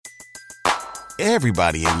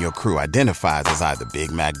Everybody in your crew identifies as either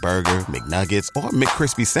Big Mac Burger, McNuggets, or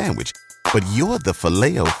McCrispy Sandwich. But you're the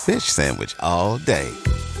Filet-O-Fish Sandwich all day.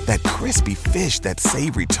 That crispy fish, that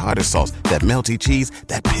savory tartar sauce, that melty cheese,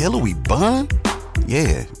 that pillowy bun.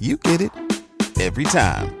 Yeah, you get it. Every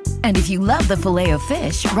time. And if you love the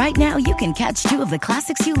Filet-O-Fish, right now you can catch two of the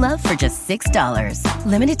classics you love for just $6.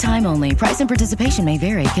 Limited time only. Price and participation may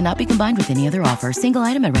vary. Cannot be combined with any other offer. Single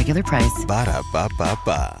item at regular price.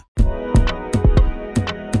 Ba-da-ba-ba-ba.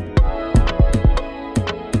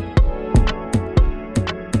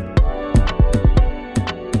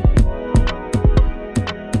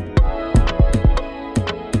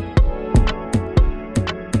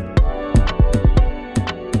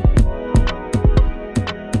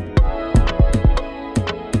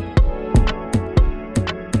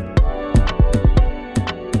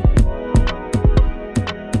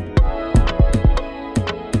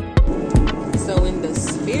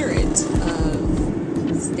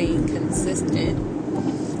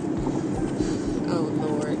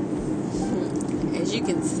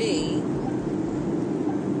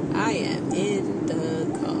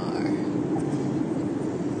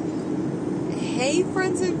 Hey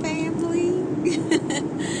friends and family.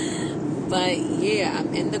 But yeah,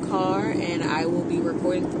 I'm in the car and I will be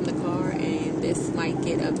recording from the car, and this might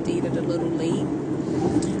get updated a little late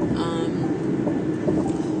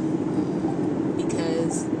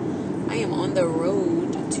because I am on the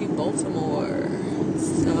road to Baltimore.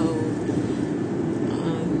 So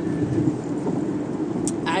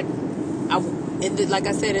like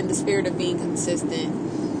I said, in the spirit of being consistent,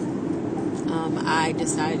 I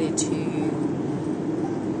decided to,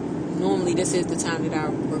 normally this is the time that I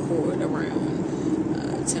record,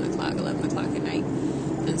 around 10 o'clock, 11 o'clock at night.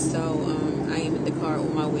 And so I am in the car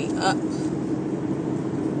on my way up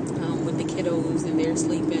with the kiddos, and they're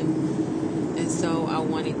sleeping. And so I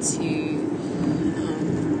wanted to,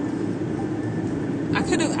 I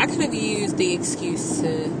could have used the excuse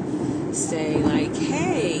to say like,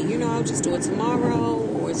 hey, I'll just do it tomorrow,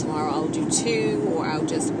 or tomorrow I'll do 2, or I'll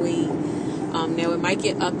just wait. Now it might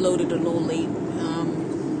get uploaded a little late,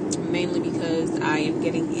 mainly because I am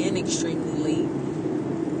getting in extremely late.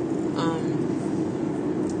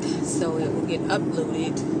 So it will get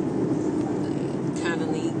uploaded kind of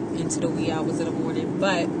late into the wee hours of the morning.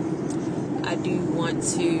 But I do want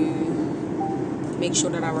to make sure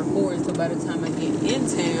that I record, so by the time I get in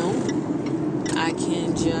town, I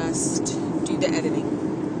can just do the editing.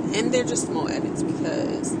 And they're just small edits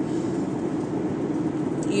because,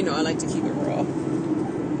 I like to keep it raw.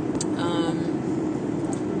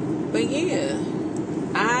 But yeah,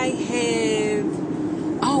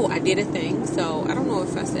 I did a thing. So I don't know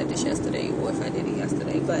if I said this yesterday or if I did it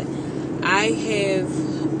yesterday, but I have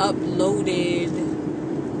uploaded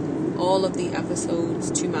all of the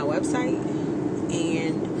episodes to my website,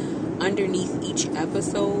 and underneath each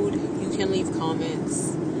episode, you can leave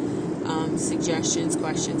comments, suggestions,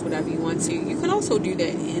 questions, whatever you want to. You can also do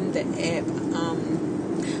that in the app.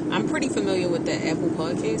 I'm pretty familiar with the Apple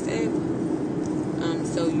Podcast app,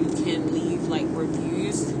 so you can leave like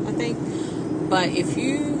reviews, I think. But if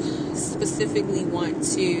you specifically want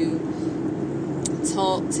to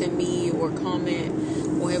talk to me or comment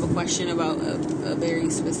or have a question about a very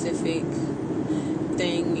specific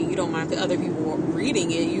thing, you don't mind the other people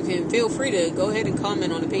reading it, you can feel free to go ahead and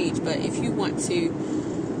comment on the page. But if you want to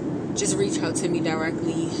just reach out to me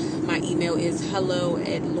directly, my email is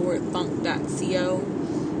hello@lordfunk.co,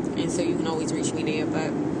 and so you can always reach me there.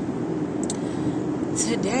 But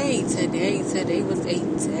today was a day,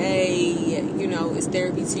 it's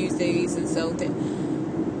Therapy Tuesdays, and so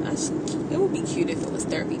it would be cute if it was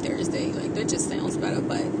Therapy Thursday. Like, that just sounds better.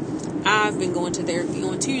 But I've been going to therapy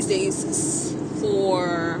on Tuesdays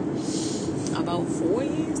for about 4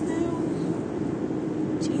 years now.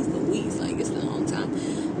 Jeez Louise, like, it's been a long time.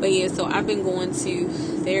 But yeah, so I've been going to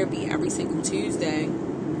therapy every single Tuesday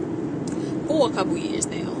for a couple years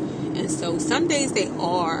now. And so some days they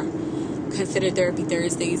are considered Therapy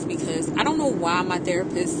Thursdays because I don't know why my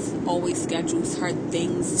therapist always schedules her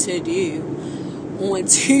things to do on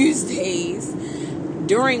Tuesdays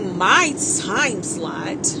during my time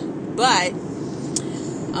slot. But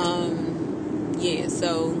yeah,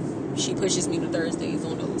 so she pushes me to Thursdays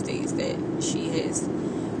on those days that she has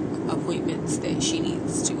appointments that she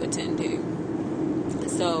needs to attend to.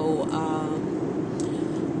 So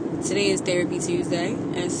today is Therapy Tuesday,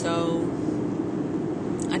 and so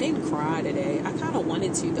I didn't cry today. I kind of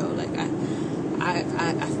wanted to though. Like I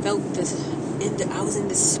felt this. I was in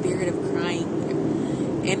the spirit of crying,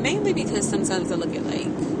 and mainly because sometimes I look at like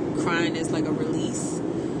crying as like a release.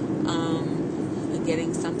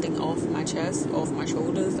 getting something off my chest, off my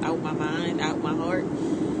shoulders, out my mind, out my heart.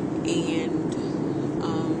 And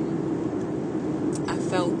I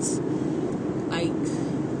felt like,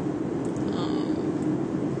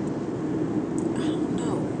 I don't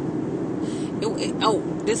know.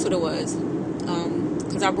 This is what it was.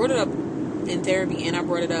 Because I brought it up in therapy, and I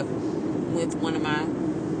brought it up with one of my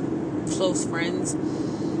close friends.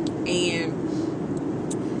 And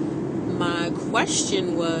my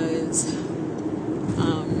question was,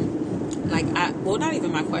 not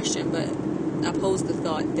even my question, but I posed the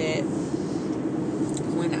thought that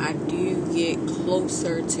when I do get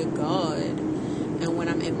closer to God, and when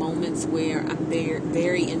I'm in moments where I'm very,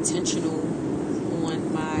 very intentional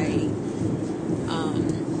on my,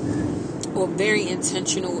 or very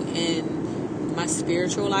intentional in my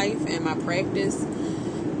spiritual life and my practice,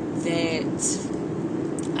 that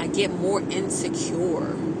I get more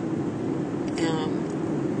insecure,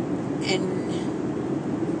 and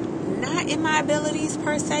not in my abilities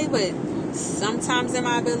per se, but sometimes in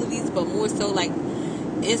my abilities, but more so like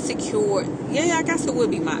insecure. Yeah, I guess it would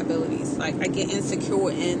be my abilities. Like, I get insecure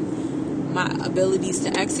in my abilities to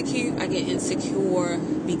execute. I get insecure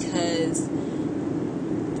because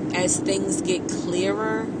as things get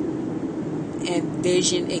clearer and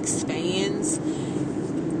vision expands,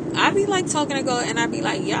 I be like talking to God, and I be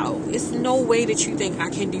like, yo, it's no way that you think I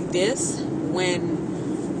can do this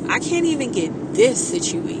when I can't even get this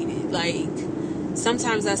situated. Like,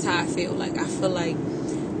 sometimes that's how I feel. Like, I feel like,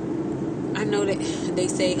 I know that they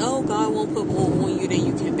say, oh, God won't put more on you than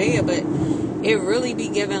you can bear, but it really be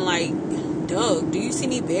given like, Doug, do you see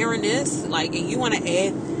me bearing this? Like, and you want to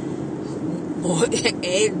add more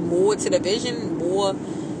to the vision, more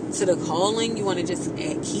to the calling. You want to just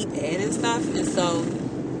keep adding stuff. And so,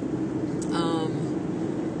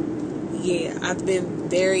 yeah, I've been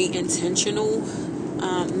very intentional,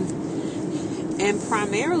 and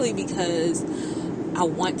primarily because I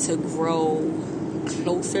want to grow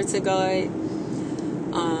closer to God,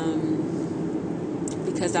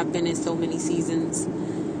 because I've been in so many seasons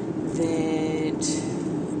that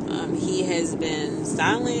he has been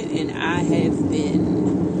silent, and I have been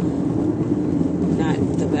not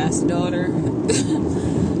the best daughter.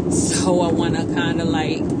 So I want to kind of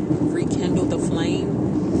like rekindle the flame.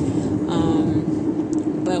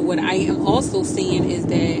 But what I am also seeing is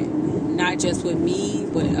that not just with me,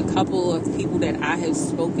 but a couple of people that I have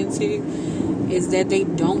spoken to, is that they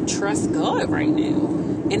don't trust God right now.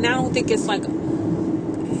 And I don't think it's not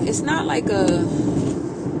like, oh,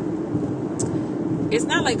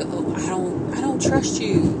 I don't trust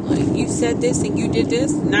you. Like, you said this and you did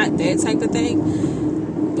this. Not that type of thing,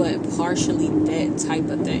 but partially that type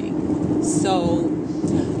of thing. So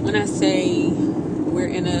when I say we're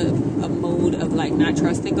in a mode of like not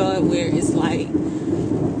trusting God, where it's like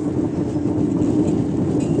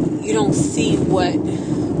you don't see what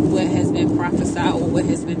has been prophesied, or what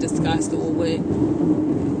has been discussed, or what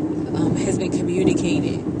has been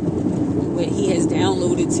communicated, what he has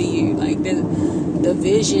downloaded to you. Like, the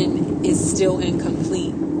vision is still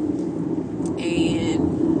incomplete.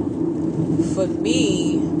 And for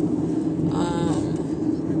me,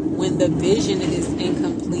 when the vision is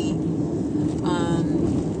incomplete,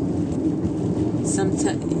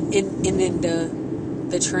 sometimes and in the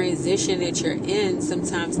transition that you're in,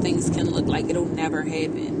 sometimes things can look like it'll never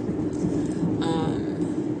happen.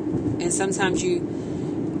 And sometimes you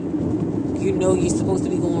know you're supposed to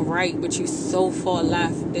be going right, but you're so far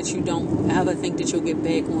left that you don't ever think that you'll get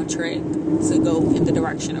back on track to go in the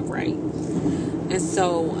direction of right. And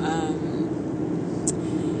so,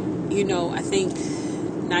 I think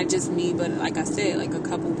not just me, but like I said, like a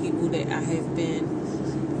couple people that I have been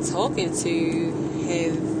talking to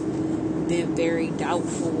have been very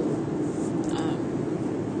doubtful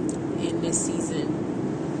in this season.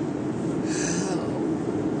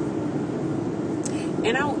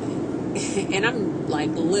 And I'm like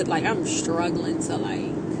I'm struggling to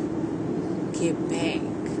like get back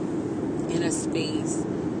in a space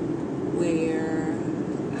where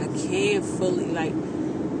I can fully, like,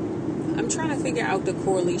 I'm trying to figure out the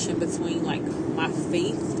correlation between like my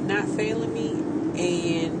faith not failing me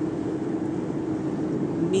and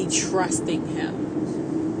me trusting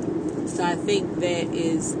him. So I think that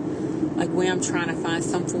is like where I'm trying to find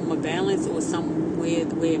some form of balance, or somewhere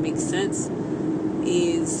where it makes sense,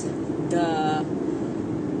 is the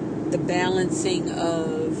balancing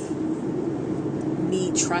of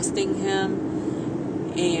me trusting him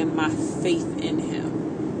and my faith in him.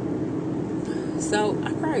 So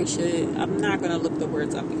I probably should, I'm not going to look the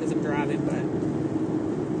words up because I'm driving, but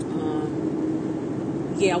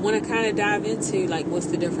yeah, I want to kind of dive into like what's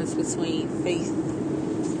the difference between faith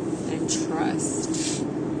and trust.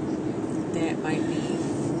 That might be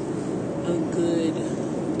a good,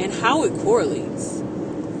 and how it correlates,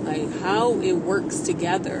 like how it works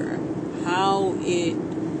together, how it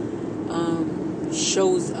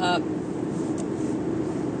shows up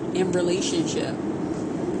in relationship.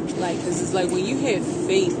 Like, because it's like when you have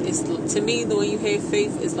faith, it's, to me, the way you have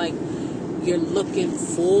faith is like you're looking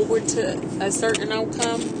forward to a certain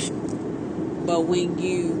outcome, but when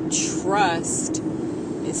you trust,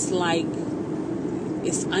 it's like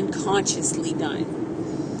it's unconsciously done.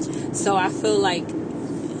 So I feel like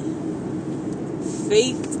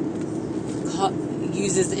faith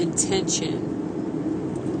uses intention,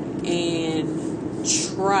 and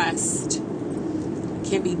trust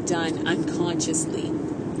can be done unconsciously.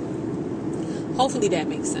 Hopefully that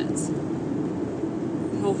makes sense.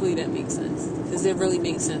 Because it really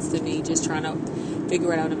makes sense to me, just trying to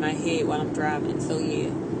figure it out in my head while I'm driving. So yeah.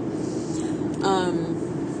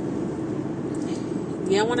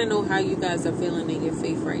 I want to know how you guys are feeling in your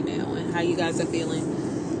faith right now, and how you guys are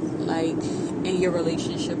feeling like in your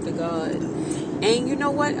relationship to God. And you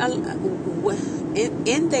know what?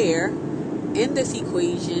 In this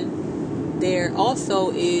equation, there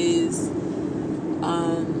also is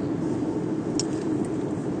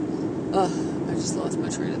I just lost my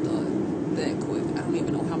train of thought that quick. I don't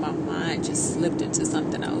even know how my mind just slipped into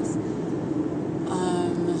something else.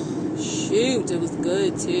 Shoot, it was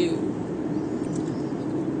good too.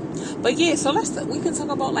 But yeah, so we can talk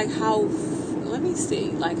about like how, let me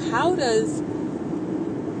see, like how does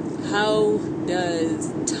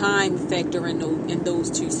time factor in those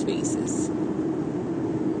two spaces?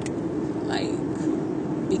 Like,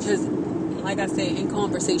 because like I said, in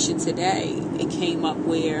conversation today, it came up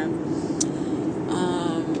where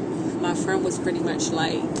my friend was pretty much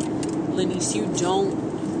like, Lenice, you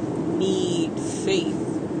don't need faith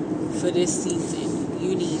for this season.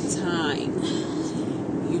 You need time.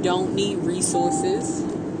 You don't need resources.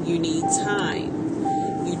 You need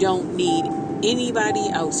time. You don't need anybody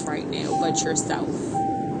else right now but yourself,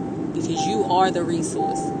 because you are the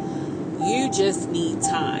resource. You just need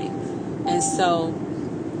time. And so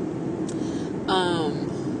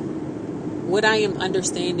what I am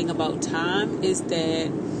understanding about time is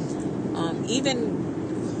that even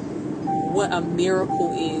what a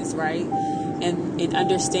miracle is, right? And in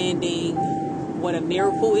understanding what a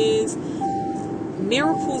miracle is,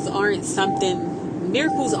 miracles aren't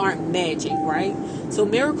magic, right? So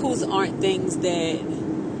miracles aren't things that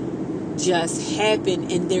just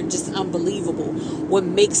happen and they're just unbelievable. What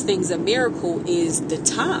makes things a miracle is the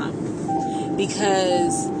time.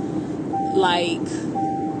 Because like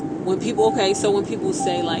when people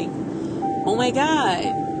say like, oh my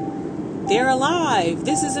God, they're alive,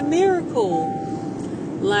 this is a miracle.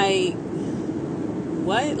 Like,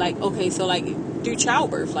 what? Like, okay, so like through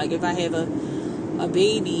childbirth, like if I have a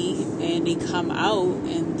baby and they come out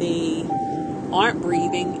and they aren't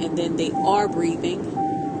breathing and then they are breathing,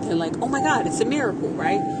 they're like, oh my God, it's a miracle,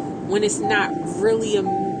 right? When it's not really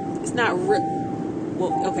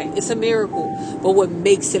it's a miracle, but what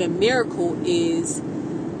makes it a miracle is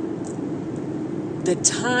the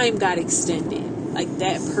time got extended, like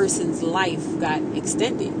that person's life got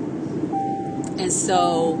extended. And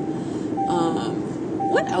so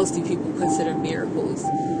what else do people consider miracles?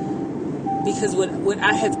 Because what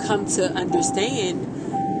I have come to understand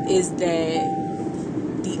is that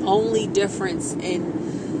the only difference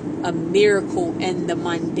in a miracle and the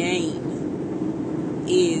mundane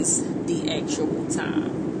is the actual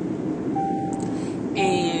time.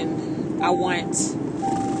 And I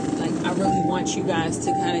really want you guys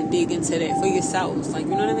to kind of dig into that for yourselves. Like,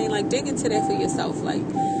 you know what I mean? Like, dig into that for yourself. Like,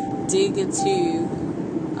 dig into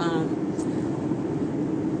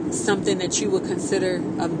something that you would consider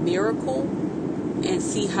a miracle and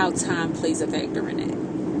see how time plays a factor in it.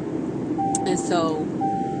 And so,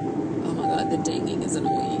 oh my God, the dinging is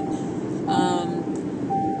annoying.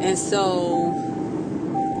 And so,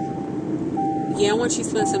 yeah, I want you to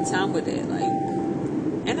spend some time with it. Like,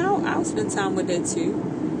 and I'll spend time with it too.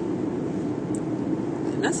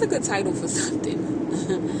 And that's a good title for something.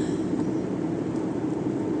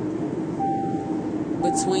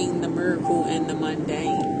 Between the miracle and the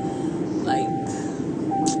mundane. Like,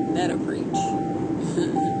 that'll preach.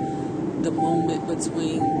 The moment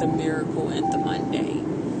between the miracle and the mundane.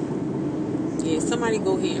 Yeah, somebody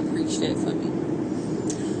go ahead and preach that for me.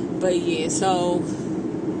 But yeah, so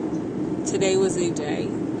today was a day.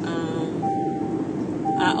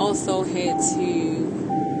 I also had to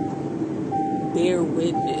bear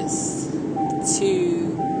witness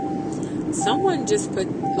to someone just put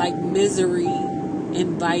like misery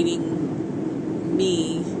inviting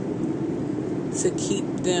me to keep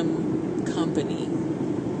them company.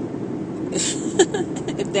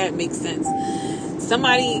 If that makes sense.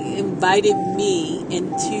 Somebody invited me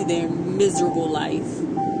into their miserable life.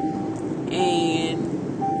 And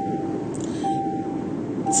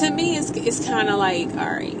to me, it's kind of like, all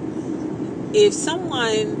right, if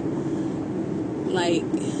someone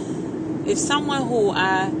who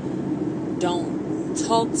I don't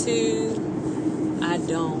talk to, I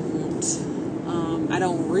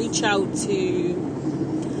don't reach out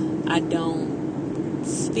to, I don't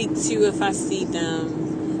speak to if I see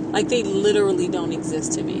them, like, they literally don't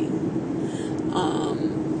exist to me.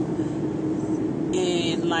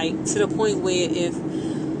 And like, to the point where if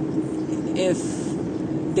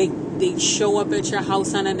they show up at your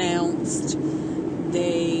house unannounced,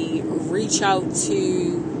 they reach out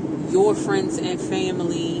to your friends and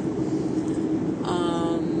family,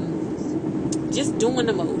 just doing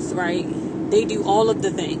the most, right? They do all of the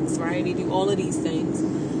things, right? They do all of these things.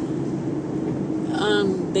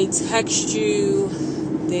 They text you,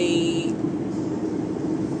 they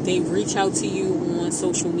reach out to you on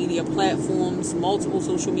social media platforms, multiple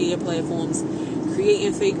social media platforms,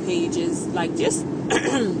 creating fake pages, like just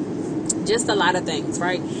a lot of things,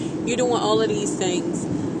 right? You're doing all of these things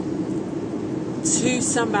to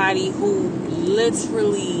somebody who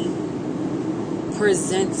literally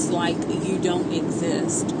presents like you don't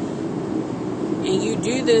exist. And you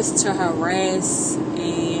do this to harass,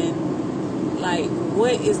 and like,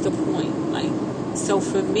 what is the point? Like, so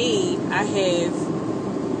for me, I have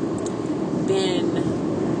been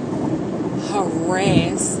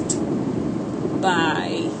harassed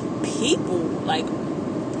by people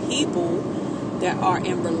that are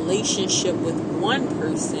in relationship with one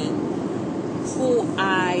person who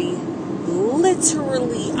I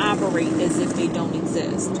literally operate as if they don't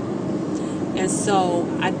exist. And so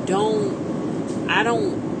I've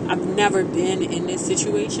never been in this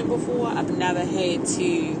situation before. I've never had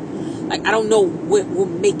to, like, I don't know what will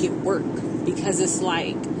make it work, because it's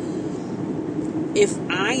like, if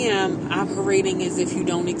I am operating as if you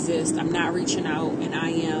don't exist, I'm not reaching out, and I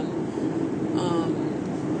am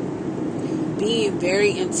being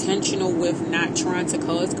very intentional with not trying to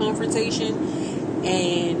cause confrontation,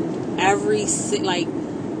 and I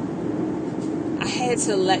had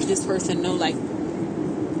to let this person know, like,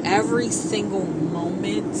 every single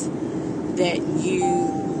moment that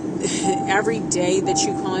every day that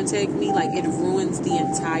you contact me, like, it ruins the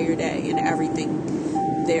entire day and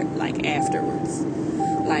everything there, like, afterwards.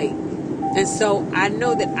 Like, and so I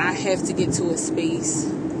know that I have to get to a space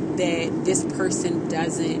that this person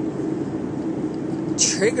doesn't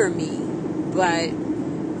trigger me, but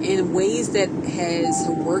in ways that has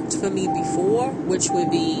worked for me before, which would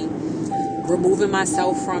be removing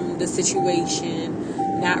myself from the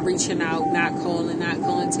situation, not reaching out, not calling, not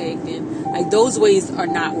contacting. Like, those ways are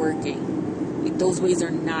not working. Like, those ways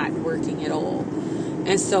are not working at all.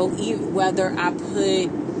 And so whether I put,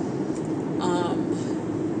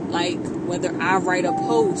 whether I write a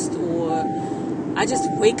post or I just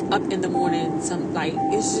wake up in the morning,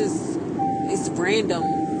 it's random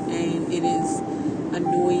and it is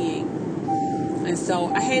annoying. And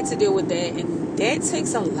so I had to deal with that, and that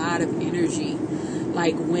takes a lot of energy.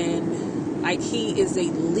 Like, he is a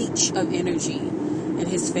leech of energy, and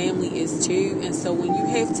his family is too. And so when you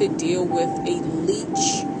have to deal with a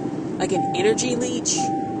leech, like an energy leech,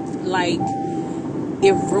 like,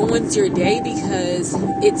 it ruins your day, because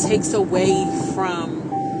it takes away from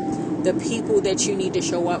the people that you need to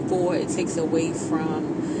show up for. It takes away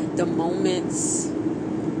from the moments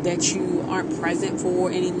that you aren't present for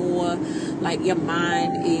anymore. Like, your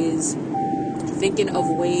mind is thinking of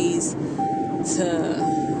ways to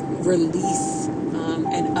release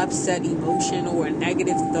an upset emotion or a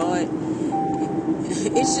negative thought.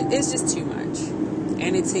 It's just too much,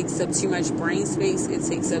 and it takes up too much brain space. It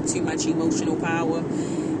takes up too much emotional power,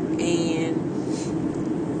 and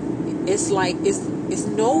it's like it's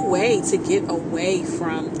no way to get away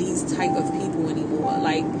from these type of people anymore.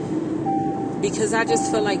 Like, because I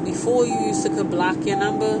just feel like before you used to could block your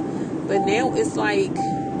number, but now it's like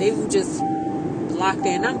they will just block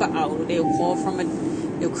their number out, or they'll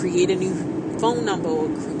they'll create a new phone number, or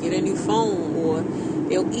get a new phone, or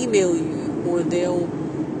they'll email you, or they'll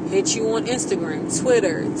hit you on Instagram,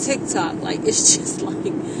 Twitter, TikTok. Like, it's just too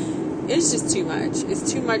much.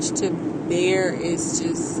 It's too much to bear. It's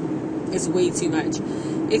way too much.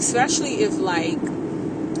 Especially if, like,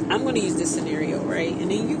 I'm going to use this scenario, right?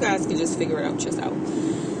 And then you guys can just figure it out yourself.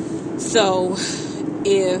 So,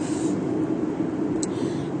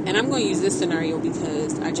 and I'm going to use this scenario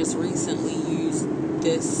because I just recently used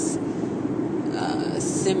this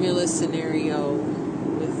similar scenario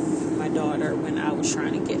with my daughter when I was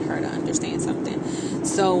trying to get her to understand something.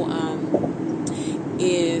 So,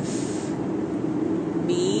 if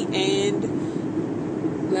me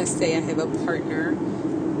and, let's say I have a partner,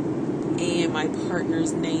 and my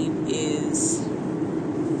partner's name is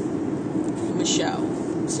Michelle.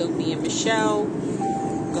 So me and Michelle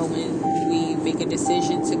we make a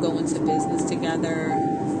decision to go into business together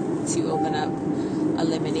to open up a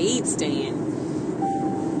lemonade stand.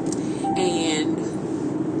 And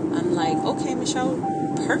I'm like, okay, Michelle,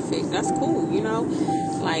 perfect. That's cool,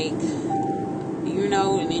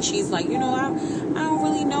 and then she's like, I don't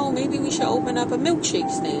really know. Maybe we should open up a milkshake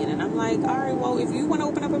stand. And I'm like, all right, well, if you want to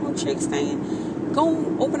open up a milkshake stand, go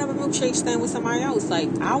open up a milkshake stand with somebody else. Like,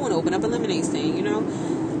 I want to open up a lemonade stand,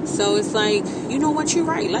 So it's like, you know what, you're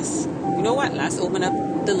right. Let's open up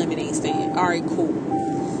the lemonade stand. All right, cool.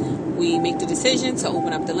 We make the decision to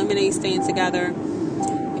open up the lemonade stand together.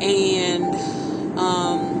 And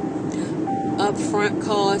upfront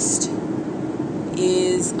cost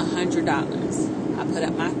is $100. I put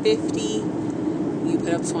up my $50, you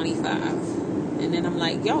put up $25. And then I'm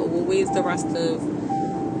like, yo, well, where's the rest of,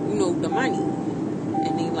 the money?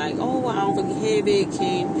 And they like, oh, well, I don't really have it.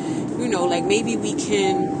 Maybe we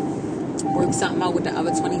can work something out with the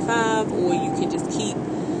other 25, or you can just keep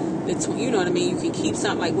the, you can keep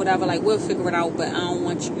something, like whatever, like we'll figure it out, but I don't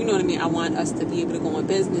want you, I want us to be able to go in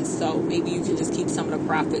business, so maybe you can just keep some of the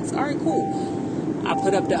profits. All right, cool. I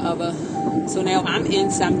put up the other, so now I'm in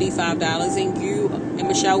 $75, and you and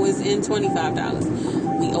Michelle is in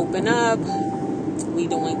 $25. We open up, we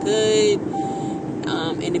doing good.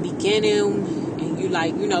 In the beginning, and you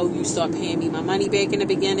start paying me my money back in the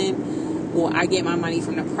beginning, or I get my money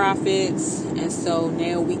from the profits, and so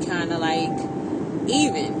now we kind of like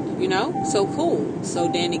even, so cool. So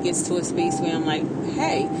then it gets to a space where I'm like,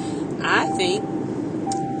 hey, I think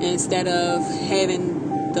instead of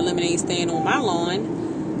having the lemonade stand on my lawn,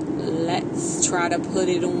 let's try to put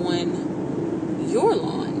it on your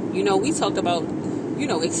lawn. We talked about,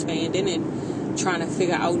 expanding and trying to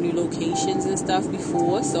figure out new locations and stuff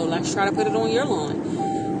before, so let's try to put it on your lawn.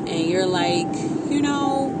 And you're like,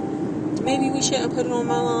 maybe we shouldn't put it on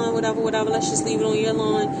my lawn, whatever, let's just leave it on your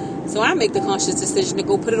lawn. So I make the conscious decision to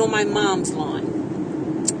go put it on my mom's lawn.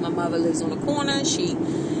 My mother lives on the corner.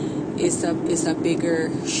 It's a bigger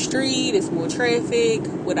street, it's more traffic,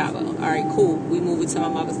 whatever. All right, cool. We move it to my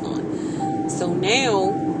mother's lawn. So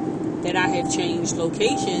now that I have changed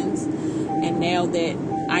locations, and now that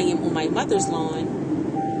I am on my mother's lawn,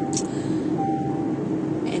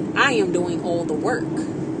 and I am doing all the work,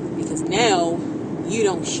 because now you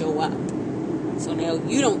don't show up. So now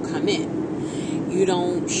you don't come in. You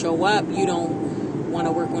don't show up. You don't want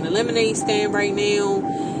to work on a lemonade stand right now.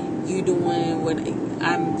 You doing what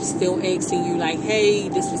I'm still asking you, like, hey,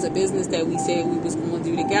 this was a business that we said we was going to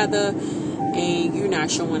do together, and you're not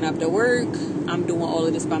showing up to work. I'm doing all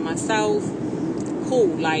of this by myself.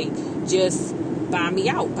 Cool. Like, just buy me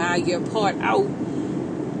out. Buy your part out,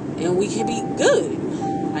 and we can be good.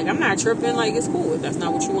 Like, I'm not tripping. Like, it's cool. If that's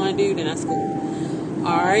not what you want to do, then that's cool.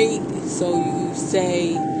 All right. So you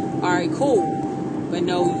say, all right, cool. But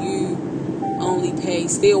no, you only pay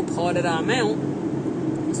still part of the amount.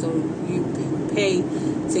 So you pay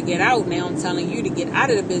to get out. Now I'm telling you, to get out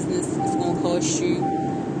of the business, it's going to cost you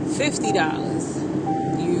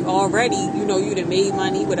 $50. You already, you done made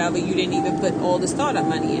money, whatever. You didn't even put all the startup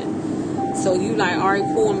money in. So you like, all right,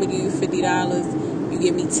 cool, I'm going to give you $50. You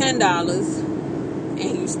give me $10,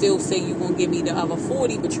 and you still say you're going to give me the other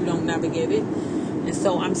 $40, but you don't never give it. And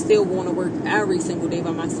so I'm still going to work every single day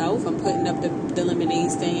by myself. I'm putting up the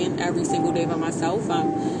lemonade stand every single day by myself.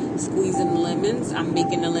 I'm squeezing the lemons. I'm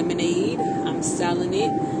making the lemonade. I'm selling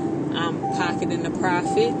it. I'm pocketing the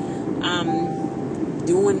profit. I'm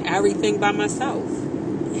doing everything by myself.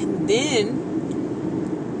 And then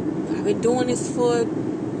I've been doing this for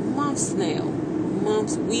months now.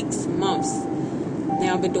 Weeks.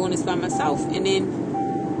 Now I've been doing this by myself. And then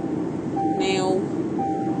now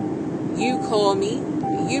you call me,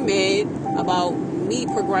 you mad about me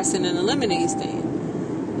progressing in the lemonade stand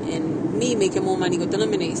and me making more money with the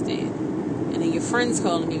lemonade stand. And then your friends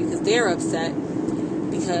calling me because they're upset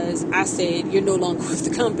because I said you're no longer with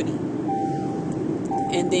the company.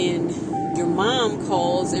 And then your mom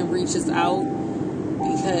calls and reaches out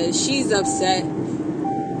because she's upset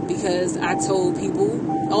because I told people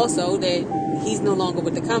also that he's no longer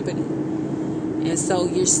with the company. And so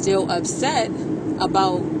you're still upset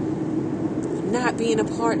about not being a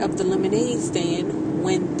part of the lemonade stand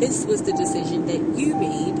when this was the decision that you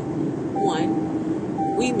made.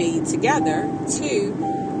 1, we made together. 2,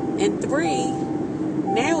 and 3,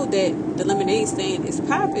 now that the lemonade stand is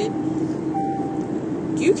popping,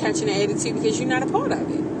 you catching an attitude because you're not a part of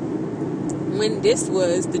it. When this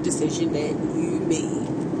was the decision that you made.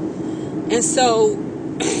 And so,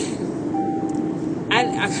 I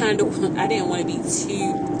didn't want to be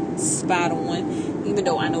too spot on, even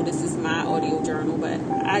though I know this is my audio journal, but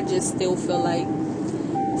I just still feel like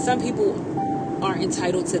some people are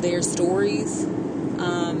entitled to their stories,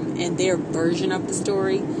 and their version of the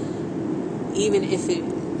story, even if it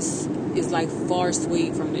is like far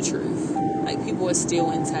swayed from the truth. Like, people are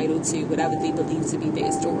still entitled to whatever they believe to be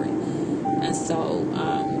their story. And so,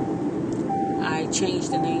 I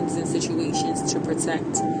changed the names and situations to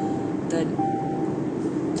protect the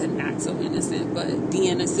not so innocent, but the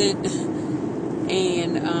innocent.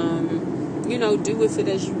 And, do with it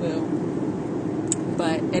as you will.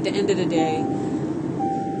 But at the end of the day,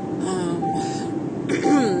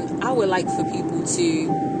 I would like for people to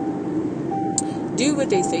do what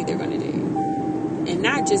they say they're going to do. And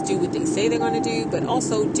not just do what they say they're going to do, but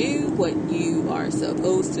also do what you are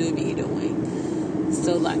supposed to be doing.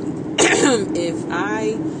 So, like,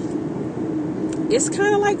 it's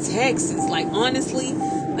kind of like Texas. Like, honestly,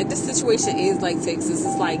 like, this situation is like Texas.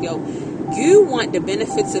 It's like, yo, you want the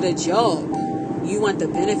benefits of the job. You want the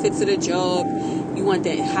benefits of the job. You want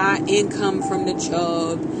that high income from the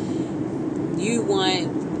job. You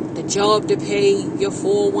want the job to pay your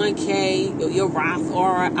 401k or your Roth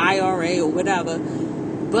or IRA or whatever.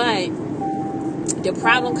 But the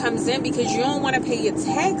problem comes in because you don't want to pay your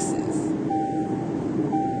taxes.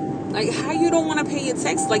 Like, how you don't want to pay your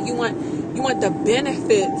taxes? Like, you want the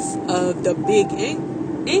benefits of the big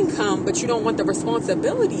income, but you don't want the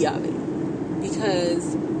responsibility of it.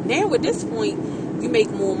 Because now at this point, you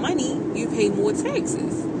make more money, you pay more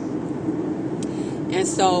taxes. And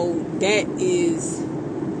so that is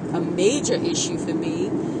a major issue for me,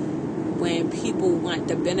 when people want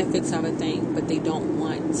the benefits of a thing, but they don't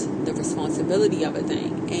want the responsibility of a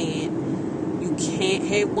thing. And you can't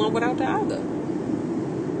have one without the other.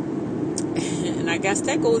 And I guess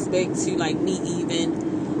that goes back to, like, me even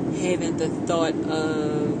having the thought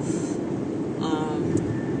of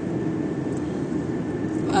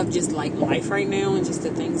just, like, life right now and just the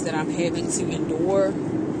things that I'm having to endure.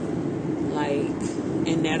 Like,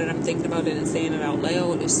 and now that I'm thinking about it and saying it out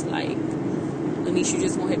loud, it's like, Lanisha, you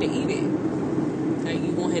just won't have to eat it. Like,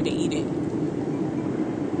 you won't have to eat it.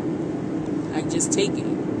 Like, just take it.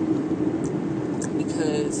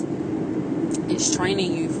 Because it's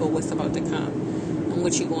training you for what's about to come and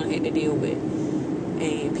what you're going to have to deal with.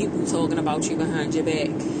 And people talking about you behind your back.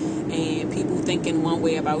 And people thinking one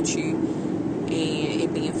way about you and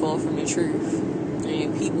it being far from the truth.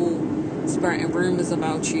 And people spreading rumors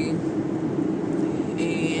about you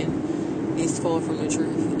and it's far from the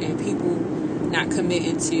truth. And people not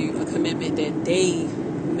committing to a commitment that they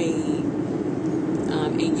made,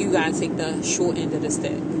 and you gotta take the short end of the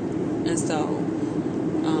stick. And so,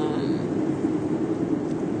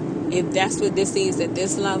 if that's what this is at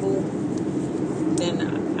this level, then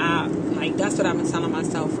that's what I've been telling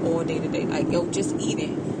myself all day today. Like, yo, just eat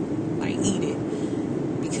it. Like, eat it.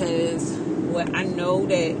 Because what I know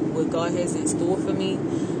that what God has in store for me,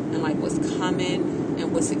 and like what's coming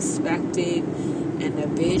and what's expected, and the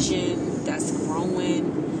vision that's growing,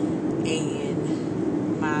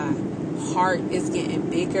 and my heart is getting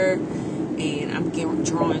bigger, and I'm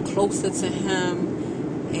drawing closer to Him,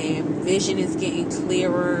 and vision is getting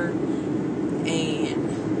clearer,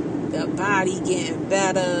 and the body getting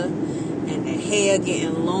better, and the hair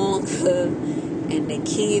getting longer, and the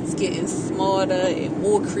kids getting smarter and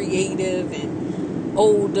more creative and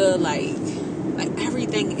older. Like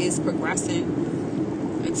everything is progressing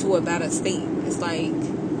into a better state. It's like,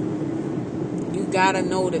 you gotta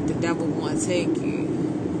know that the devil want to take you,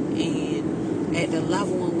 and at the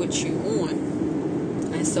level in which you on.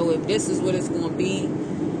 And so if this is what it's gonna be,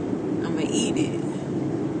 I'm gonna eat it.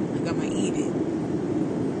 Like, I'm gonna eat it.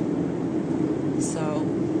 So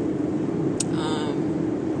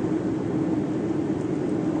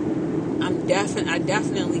I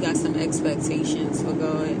definitely got some expectations for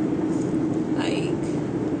God. Like,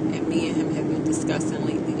 and me and Him have been discussing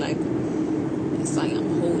lately. Like, it's like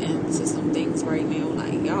I'm holding to some things right now.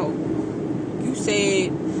 Like, yo, you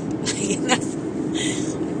said,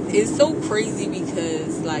 it's so crazy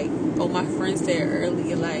because, like, my friend said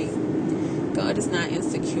earlier, like, God is not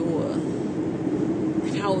insecure.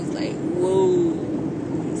 And I was like, whoa.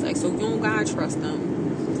 He's like, so you don't gotta trust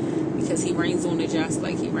Him, because He reigns on the just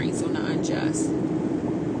like He reigns on the unjust.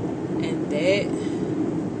 And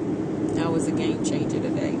that was a game changer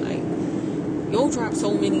today. Like, yo dropped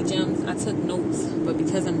so many gems. I took notes, but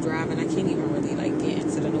because I'm driving, I can't even really, like, get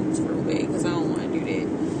into the notes real big, because I don't want to do that.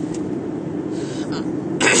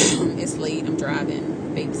 It's late. I'm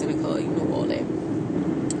driving back babies in the car, all that.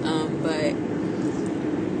 But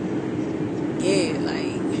yeah,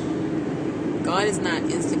 like, God is not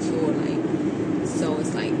insecure, like, so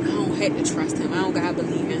it's like, I don't have to trust him, I don't gotta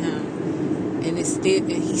believe in him, and he's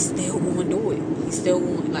still gonna do it. He's still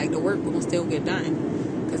going, like, the work gonna still get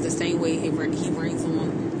done, because the same way he brings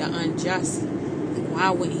on the unjust, like, why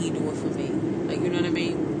wouldn't he do it for me? Like, you know what I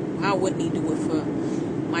mean? Why wouldn't he do it for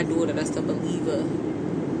my daughter that's a believer?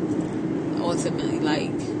 Ultimately,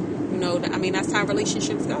 like, that's how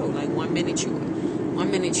relationships go. Like, one minute you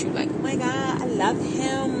like, oh my God, I love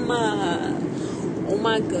him, oh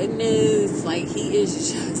my goodness, like, he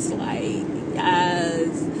is just like,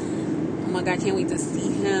 yes, oh my God, I can't wait to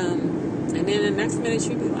see him. And then the next minute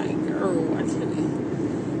you be like, girl, I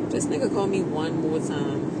can't, this nigga call me one more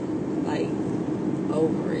time, like,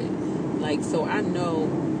 over it. Like, so I know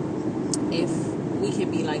if we can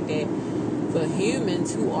be like that for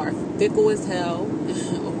humans who are fickle as hell,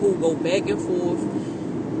 who go back and forth,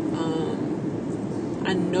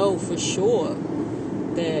 I know for sure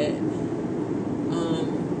that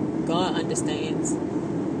God understands,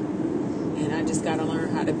 and I just gotta learn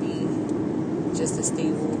how to be just as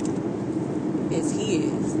stable as he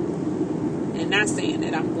is. And not saying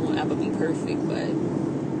that I'm going to ever be perfect, but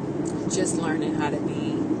just learning how to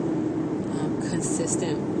be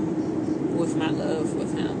consistent with my love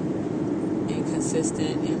with him, and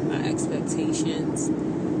consistent in my expectations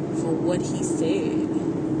for what he said.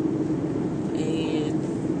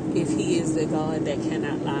 And if he is the God that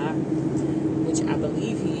cannot lie, which I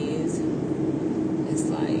believe he is, it's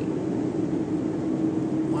like,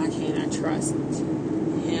 why can't I trust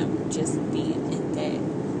him just being in that?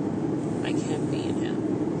 Like, him being him.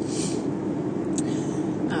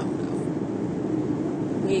 I don't know.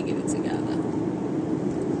 We'll get it together.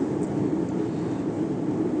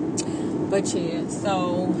 But yeah,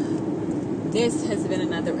 so this has been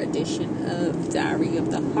another edition of Diary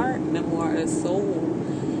of the Heart, Memoir of Soul.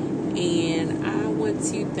 And I want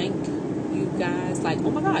to thank you guys. Like,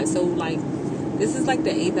 oh my God, so like, this is like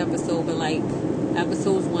the 8th episode, but like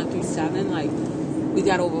episodes 1 through 7, like, we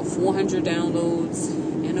got over 400 downloads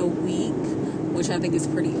in a week, which I think is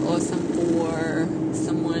pretty awesome for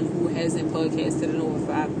someone who hasn't podcasted in over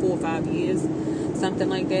 4 or 5 years, something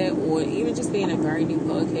like that, or even just being a very new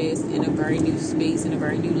podcast in a very new space, in a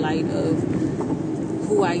very new light of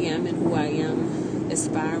who I am and who I am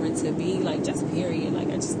aspiring to be, like, just period. Like,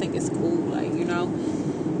 I just think it's cool, like,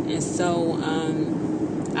 and so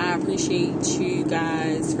I appreciate you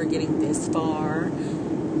guys for getting this far,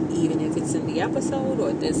 even if it's in the episode,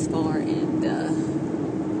 or this far in the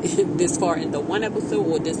one episode,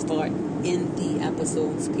 or this far in the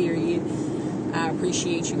episodes, period. I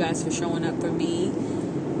appreciate you guys for showing up for me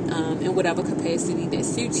in whatever capacity that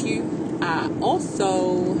suits you. I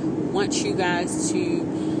also want you guys to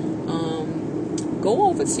go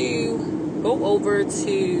over to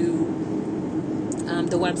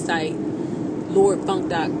the website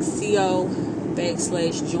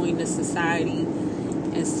lordfunk.co/join the society.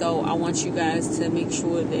 And so I want you guys to make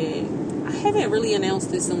sure that, I haven't really announced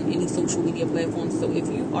this on any social media platforms, so if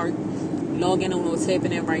you are logging on or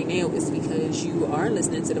tapping in right now, it's because you are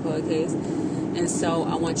listening to the podcast. And so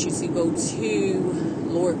I want you to go to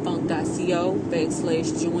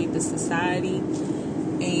lordfunk.co/join the society.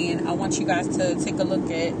 And I want you guys to take a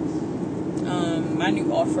look at my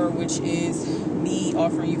new offer, which is me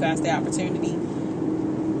offering you guys the opportunity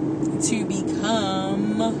to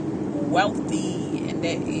become wealthy. And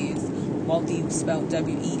that is wealthy spelled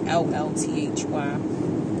WELLTHY.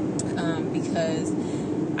 Because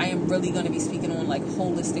I am really going to be speaking on, like,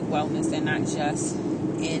 holistic wellness, and not just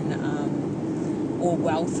in or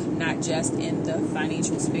wealth, not just in the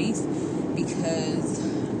financial space, because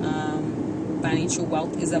financial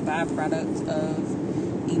wealth is a byproduct of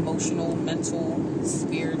emotional, mental,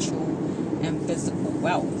 spiritual, and physical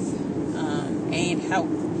wealth, and health.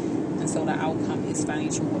 And so the outcome is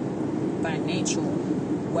financial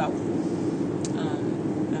wealth. I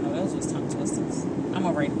know those was tongue twisters. I'm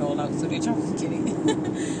gonna write it all out so that y'all can get it.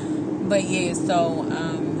 But yeah, so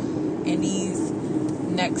in this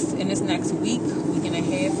next week and a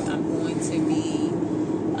half, I'm going to be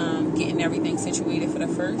getting everything situated for the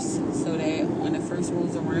first, so that when the first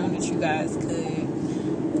rolls around, that you guys could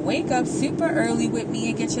wake up super early with me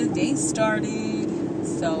and get your day started.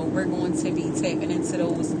 So we're going to be tapping into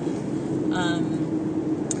those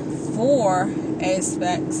 4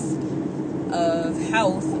 aspects of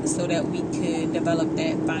health, so that we could develop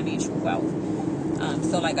that financial wealth.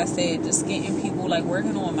 So like I said, just getting people, like,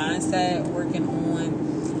 working on mindset, working on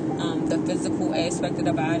the physical aspect of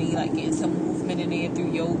the body, like getting some movement in there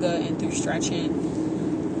through yoga and through stretching,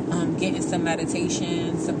 getting some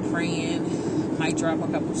meditation, some praying. Might drop a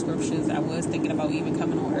couple scriptures. I was thinking about even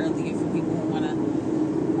coming on earlier for people who want to,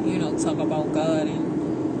 talk about God and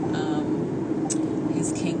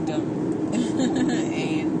His kingdom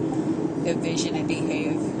and the vision that they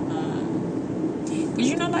have.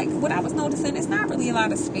 Because, like what I was noticing, it's not really a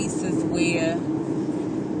lot of spaces where,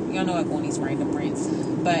 I go on these random rants,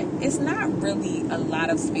 but it's not really a lot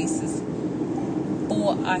of spaces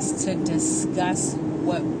for us to discuss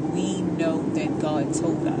what we know that God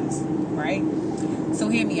told us, right? So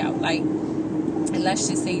hear me out. Like, let's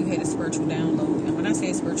just say you had a spiritual download. And when I say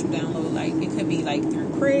a spiritual download, like, it could be like through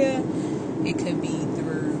prayer, it could be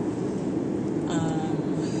through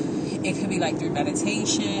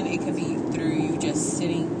meditation, it could be through you just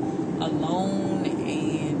sitting alone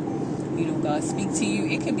and God speak to you.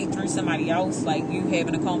 It could be through somebody else, like you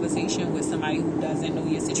having a conversation with somebody who doesn't know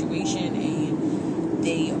your situation, and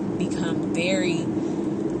they become very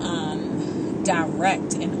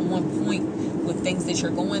direct and on point with things that you're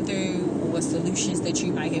going through or solutions that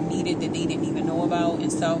you might have needed that they didn't even know about.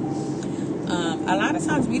 And so a lot of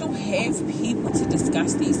times we don't have people to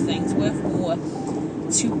discuss these things with or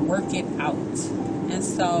to work it out. And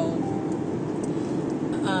so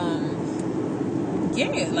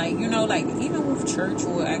like even with church,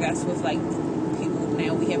 or I guess with like people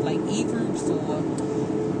now, we have like e-groups or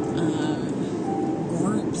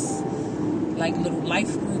groups, like little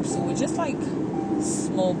life groups, or just like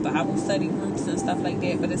small Bible study groups and stuff like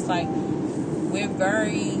that. But it's like we're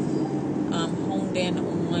very honed in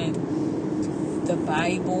on the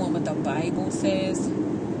Bible and what the Bible says,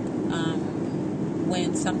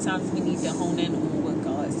 when sometimes we need to hone in on what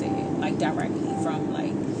God said, like directly from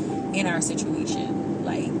like in our situation.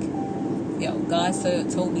 Like, God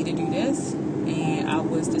told me to do this, and I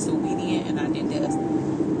was disobedient, and I did this.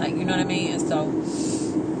 Like, you know what I mean? And so,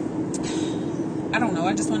 I don't know.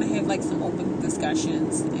 I just want to have like some open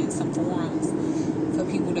discussions and some forums for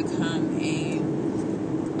people to come and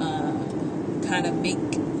kind of make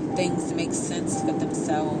things make sense for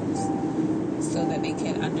themselves, so that they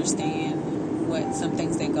can understand what some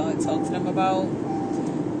things that God talked to them about.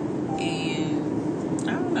 And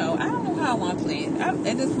I don't know how I want to play it. At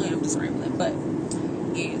this point, I'm just rambling. But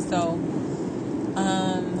yeah, so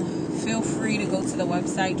feel free to go to the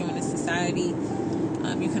website, join the society.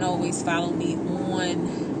 You can always follow me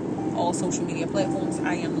on all social media platforms.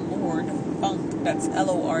 I am Lord Funk. That's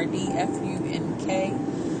LORDFUNK.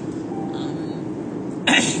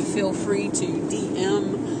 Feel free to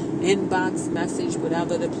DM, inbox, message,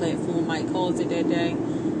 whatever the platform might call it that day.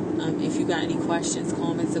 If you got any questions,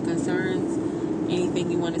 comments, or concerns,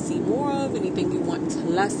 anything you want to see more of, anything you want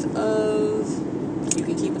less of, you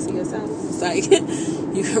can keep it to yourself. It's like,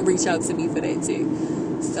 you can reach out to me for that too.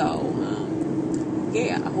 So,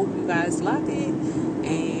 I hope you guys love it,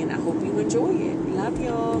 and I hope you enjoy it. Love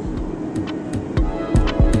y'all.